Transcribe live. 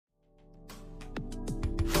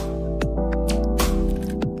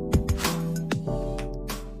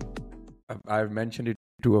I've mentioned it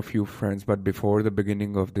to a few friends, but before the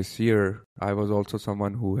beginning of this year, I was also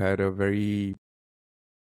someone who had a very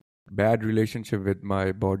bad relationship with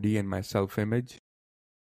my body and my self-image.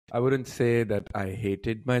 I wouldn't say that I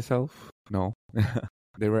hated myself. No.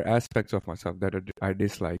 There were aspects of myself that I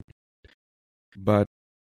disliked, but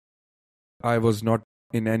I was not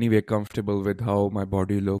in any way comfortable with how my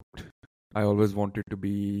body looked. I always wanted to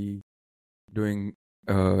be doing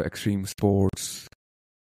extreme sports,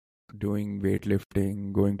 doing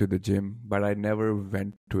weightlifting, going to the gym, but I never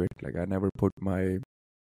went to it. Like I never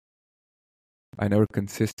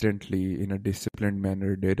consistently in a disciplined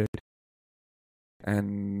manner did it.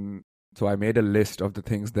 And so I made a list of the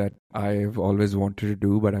things that I've always wanted to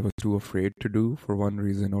do, but I was too afraid to do for one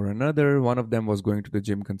reason or another. One of them was going to the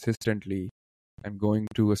gym consistently. I'm going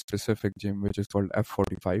to a specific gym which is called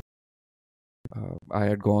F45. I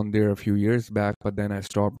had gone there a few years back, but then I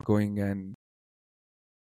stopped going, and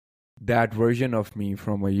that version of me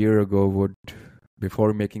from a year ago would,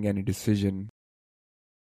 before making any decision,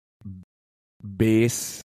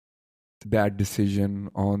 base that decision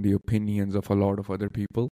on the opinions of a lot of other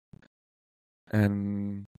people.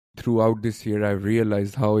 And throughout this year, I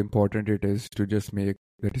realized how important it is to just make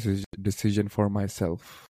the decision for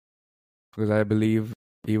myself. Because I believe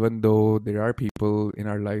even though there are people in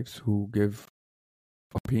our lives who give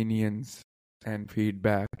opinions and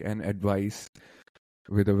feedback and advice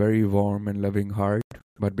with a very warm and loving heart,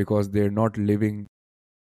 but because they're not living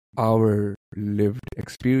our lived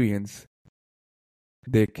experience,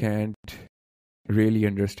 they can't really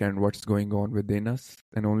understand what's going on within us,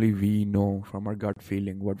 and only we know from our gut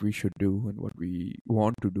feeling what we should do and what we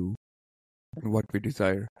want to do and what we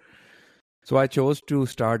desire. So I chose to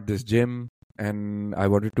start this gym, and I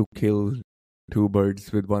wanted to kill two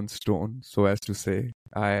birds with one stone, so as to say.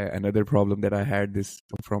 Another problem that I had this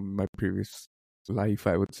from my previous life,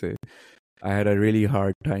 I would say. I had a really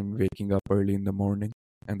hard time waking up early in the morning,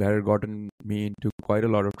 and that had gotten me into quite a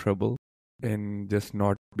lot of trouble in just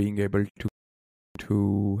not being able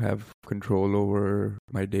to have control over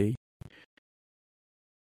my day.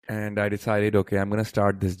 And I decided, okay, I'm going to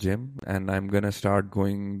start this gym, and I'm going to start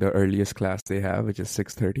going the earliest class they have, which is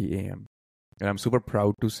 6:30 a.m. And I'm super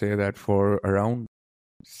proud to say that for around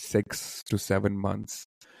 6 to 7 months,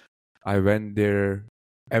 I went there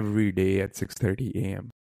every day at 6:30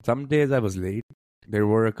 a.m. Some days I was late. There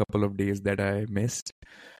were a couple of days that I missed.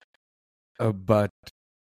 But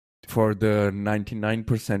for the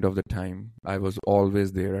 99% of the time, I was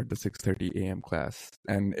always there at the 6:30 a.m. class.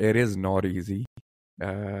 And it is not easy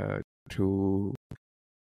to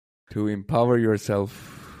empower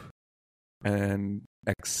yourself and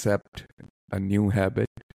accept a new habit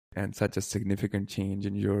and such a significant change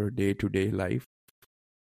in your day-to-day life.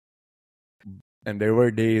 And there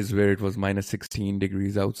were days where it was minus 16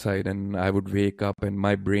 degrees outside, and I would wake up and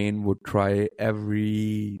my brain would try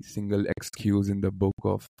every single excuse in the book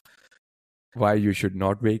of why you should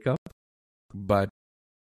not wake up. But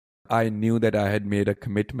I knew that I had made a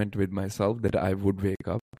commitment with myself that I would wake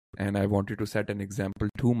up, and I wanted to set an example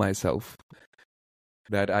to myself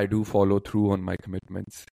that I do follow through on my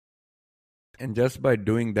commitments. And just by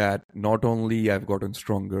doing that, not only I've gotten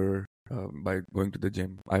stronger by going to the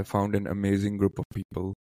gym, I found an amazing group of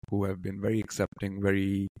people who have been very accepting,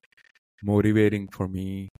 very motivating for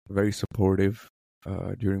me, very supportive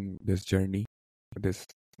during this journey, this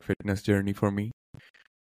fitness journey for me.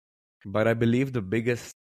 But I believe the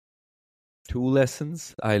biggest two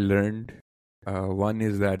lessons I learned, one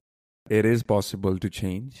is that it is possible to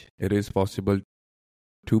change. It is possible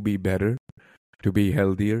to be better, to be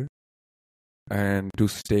healthier, and to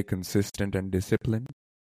stay consistent and disciplined.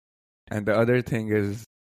 And the other thing is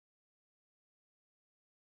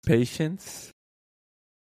patience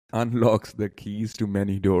unlocks the keys to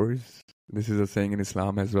many doors. This is a saying in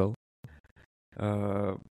Islam as well.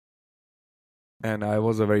 And I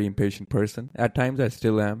was a very impatient person. At times I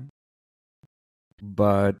still am.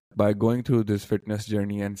 But by going through this fitness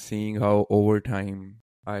journey and seeing how over time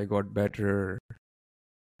I got better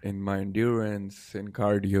in my endurance, in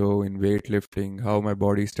cardio, in weightlifting, how my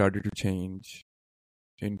body started to change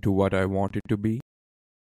into what I wanted to be.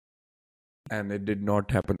 And it did not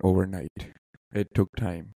happen overnight. It took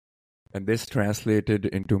time. And this translated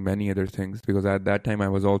into many other things, because at that time I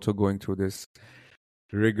was also going through this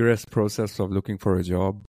rigorous process of looking for a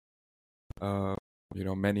job.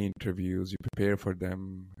 Many interviews, you prepare for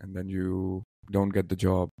them, and then you don't get the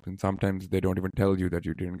job. And sometimes they don't even tell you that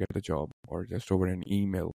you didn't get the job, or just over an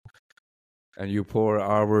email. And you pour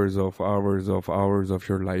hours of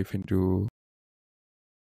your life into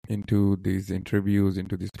these interviews,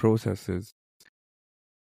 into these processes.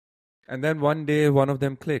 And then one day, one of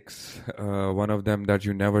them clicks. One of them that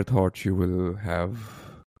you never thought you will have.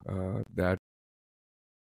 That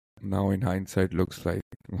now, in hindsight, looks like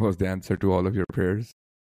was the answer to all of your prayers,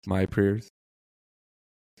 my prayers.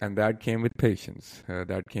 And that came with patience.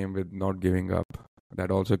 That came with not giving up.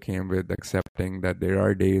 That also came with accepting that there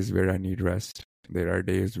are days where I need rest. There are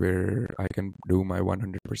days where I can do my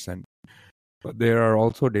 100%. But there are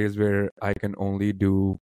also days where I can only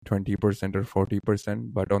do 20% or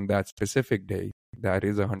 40%. But on that specific day, that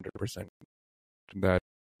is 100% that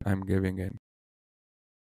I'm giving in.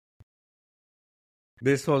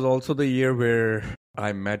 This was also the year where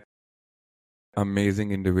I met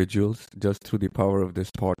amazing individuals just through the power of this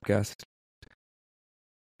podcast.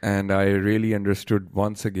 And I really understood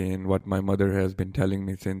once again what my mother has been telling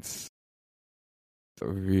me since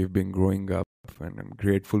we've been growing up. And I'm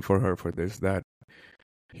grateful for her for this, that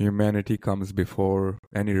humanity comes before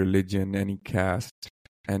any religion, any caste,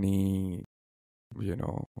 any,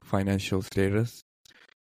 financial status.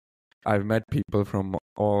 I've met people from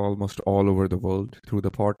almost all over the world through the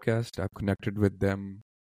podcast. I've connected with them.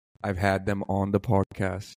 I've had them on the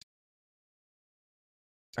podcast.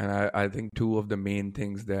 And I think two of the main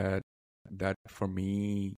things that for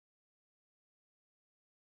me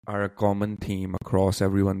are a common theme across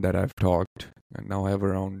everyone that I've talked. And now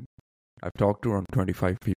I've talked to around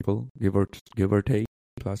 25 people, give or take,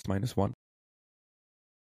 plus minus one.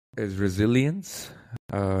 Is resilience,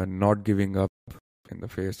 not giving up in the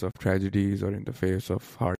face of tragedies or in the face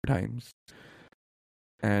of hard times,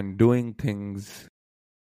 and doing things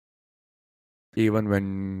even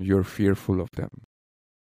when you're fearful of them,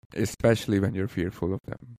 especially when you're fearful of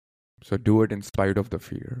them. So do it in spite of the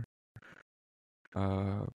fear.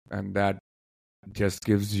 And that just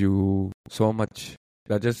gives you so much,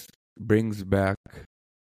 that just brings back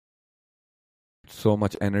so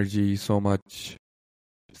much energy, so much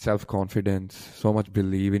self-confidence, so much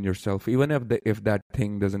belief in yourself, even if that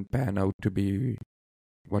thing doesn't pan out to be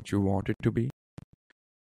what you want it to be.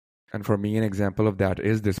 And for me, an example of that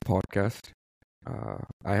is this podcast.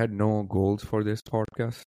 I had no goals for this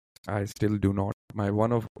podcast. I still do not.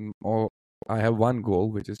 I have one goal,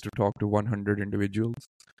 which is to talk to 100 individuals.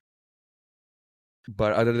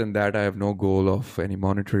 But other than that, I have no goal of any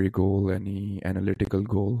monetary goal, any analytical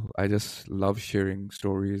goal. I just love sharing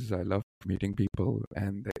stories. I love meeting people,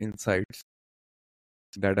 and the insights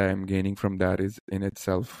that I am gaining from that is in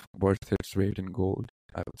itself worth its weight in gold,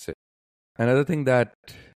 I would say. Another thing that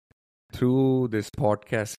through this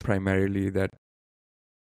podcast primarily that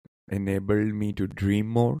enabled me to dream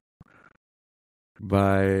more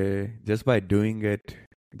by doing it,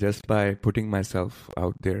 just by putting myself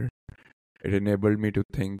out there. It enabled me to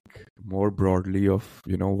think more broadly of,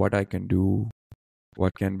 what I can do,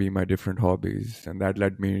 what can be my different hobbies. And that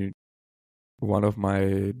led me, one of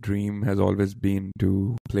my dream has always been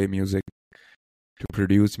to play music, to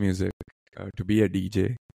produce music, to be a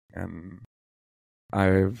DJ. And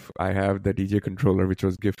I have the DJ controller, which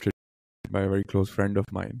was gifted by a very close friend of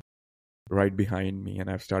mine, right behind me. And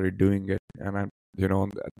I've started doing it. And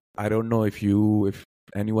I don't know if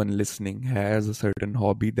anyone listening has a certain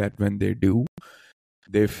hobby that when they do,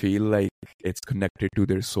 they feel like it's connected to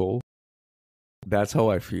their soul. That's how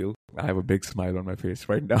I feel. I have a big smile on my face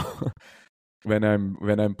right now when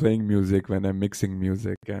I'm playing music, when I'm mixing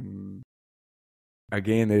music. And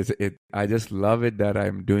again, I just love it that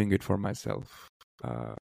I'm doing it for myself.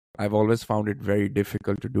 I've always found it very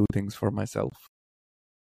difficult to do things for myself.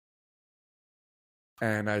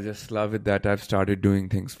 And I just love it that I've started doing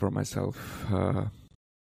things for myself.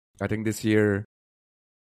 I think this year,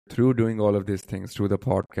 through doing all of these things, through the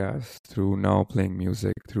podcast, through now playing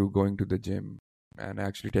music, through going to the gym and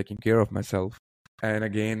actually taking care of myself, and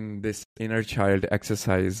again, this inner child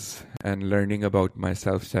exercise and learning about my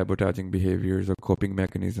self-sabotaging behaviors or coping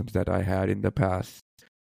mechanisms that I had in the past,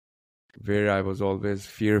 where I was always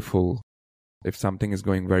fearful if something is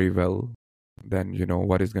going very well, then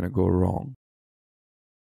what is going to go wrong.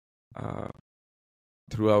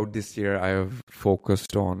 Throughout this year, I have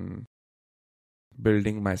focused on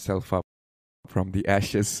building myself up from the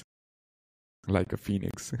ashes like a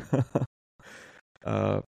phoenix.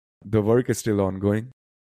 The work is still ongoing.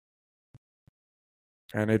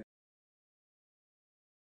 And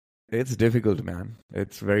it's difficult, man.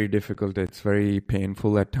 It's very difficult. It's very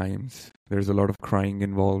painful at times. There's a lot of crying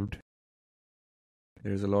involved.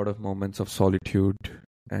 There's a lot of moments of solitude.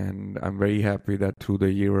 And I'm very happy that through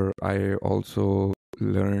the year, I also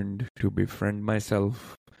learned to befriend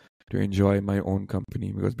myself, to enjoy my own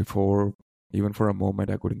company, because before, even for a moment,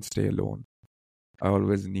 I couldn't stay alone. I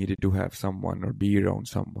always needed to have someone or be around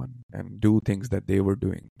someone and do things that they were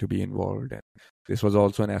doing to be involved. And this was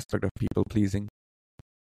also an aspect of people pleasing,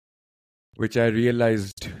 which I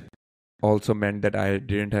realized also meant that I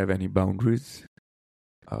didn't have any boundaries.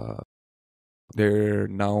 Uh,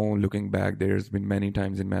 now looking back, there's been many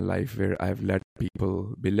times in my life where I've let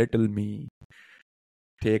people belittle me,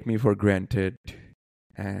 take me for granted,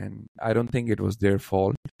 and I don't think it was their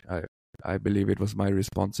fault. I believe it was my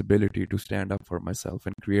responsibility to stand up for myself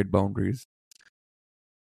and create boundaries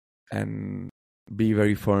and be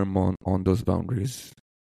very firm on those boundaries.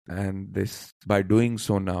 And this, by doing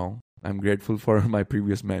so now, I'm grateful for my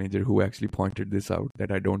previous manager who actually pointed this out,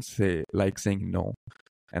 that I don't like saying no,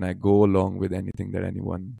 and I go along with anything that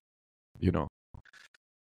anyone, you know.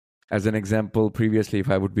 As an example, previously, if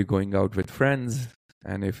I would be going out with friends,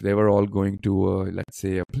 and if they were all going to, let's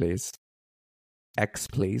say, a place, X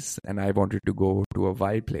place, and I wanted to go to a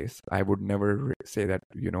Y place, I would never say that,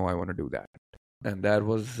 I want to do that. And that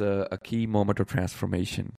was a key moment of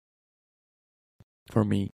transformation for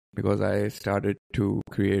me, because I started to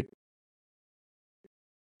create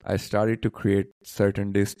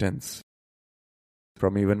certain distance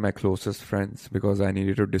from even my closest friends, because I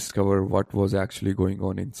needed to discover what was actually going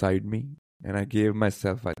on inside me. And I gave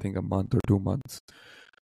myself, I think, a month or 2 months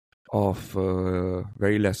of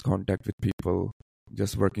very less contact with people,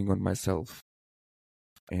 just working on myself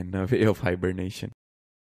in a way of hibernation.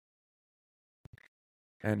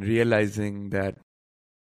 And realizing that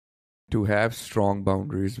to have strong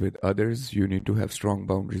boundaries with others, you need to have strong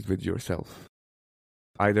boundaries with yourself.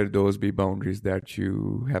 Either those be boundaries that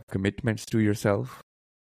you have commitments to yourself.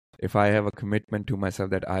 If I have a commitment to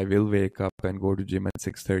myself that I will wake up and go to gym at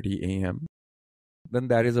 6:30 a.m., then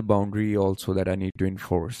that is a boundary also that I need to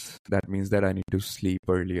enforce. That means that I need to sleep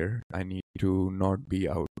earlier. I need to not be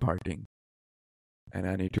out partying. And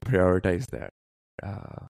I need to prioritize that.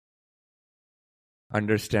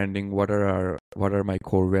 Understanding what are my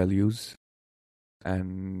core values.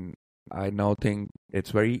 And I now think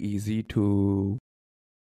it's very easy to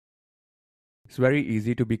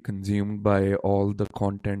be consumed by all the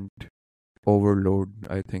content overload,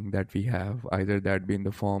 I think, that we have, either that be in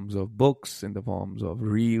the forms of books, in the forms of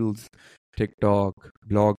reels, TikTok,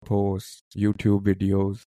 blog posts, YouTube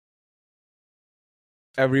videos.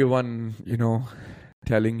 Everyone,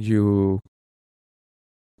 telling you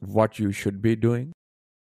what you should be doing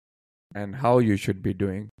and how you should be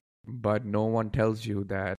doing. But no one tells you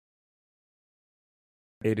that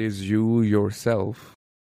it is you yourself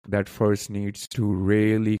that first needs to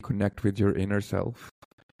really connect with your inner self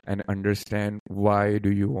and understand, why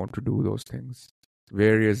do you want to do those things?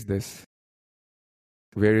 Where is this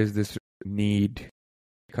need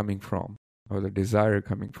coming from, or the desire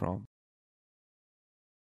coming from?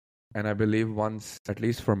 And I believe at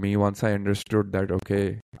least for me, once I understood that,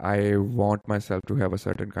 okay, I want myself to have a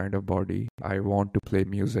certain kind of body, I want to play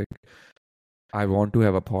music, I want to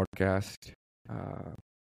have a podcast,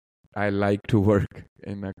 I like to work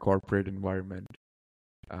in a corporate environment,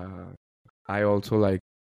 I also like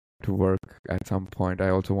to work at some point, I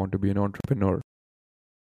also want to be an entrepreneur.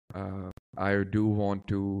 I do want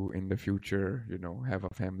to, in the future, have a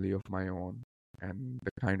family of my own, and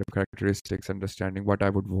the kind of characteristics, understanding what I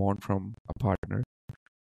would want from a partner.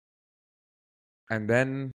 And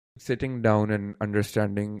then sitting down and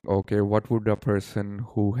understanding, okay, what would a person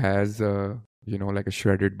who has like a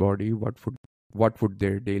shredded body, what would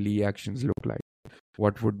their daily actions look like?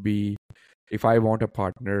 What would be, if I want a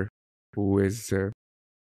partner who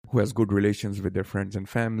has good relations with their friends and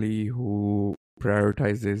family, who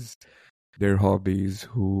prioritizes their hobbies,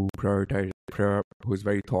 who's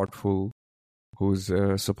very thoughtful, who's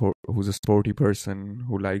a sporty person,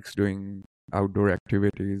 who likes doing outdoor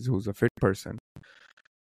activities, who's a fit person,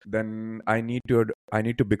 then I need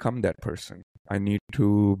to become that person. I need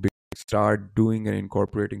to start doing and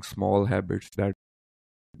incorporating small habits that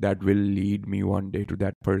will lead me one day to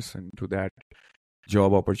that person, to that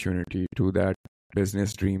job opportunity, to that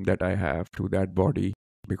business dream that I have, to that body,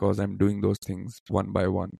 because I'm doing those things one by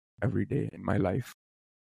one every day in my life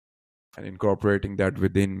and incorporating that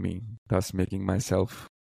within me, thus making myself,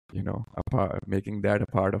 making that a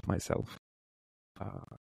part of myself, a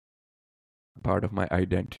part of my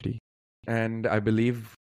identity. And I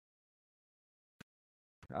believe,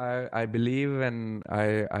 and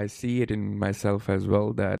I see it in myself as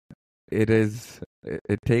well, that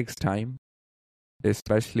it takes time,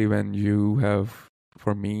 especially when you have,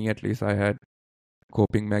 for me at least, I had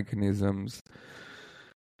coping mechanisms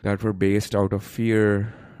that were based out of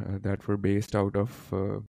fear,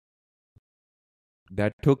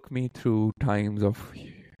 that took me through times of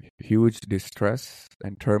huge distress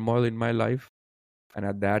and turmoil in my life. And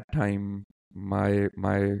at that time, my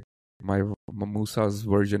Musa's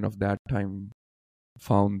version of that time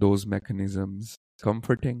found those mechanisms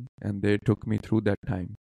comforting, and they took me through that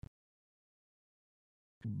time.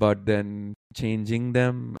 But then changing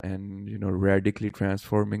them and radically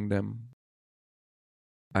transforming them,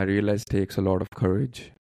 I realized takes a lot of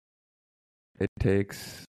courage. It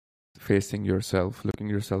takes facing yourself, looking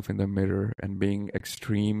yourself in the mirror, and being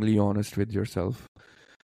extremely honest with yourself.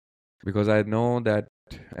 Because I know that,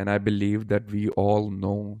 and I believe that we all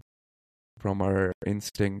know from our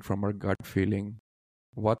instinct, from our gut feeling,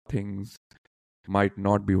 what things might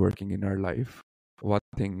not be working in our life, what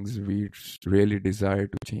things we really desire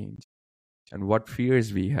to change, and what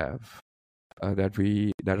fears we have that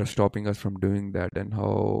are stopping us from doing that, and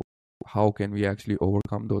how can we actually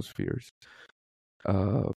overcome those fears.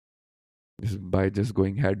 Uh, by just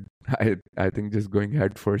going head, I think just going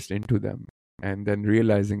head first into them, and then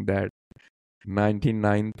realizing that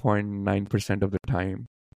 99.9% of the time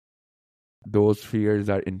those fears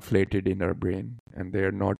are inflated in our brain and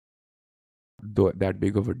they're not that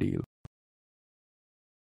big of a deal.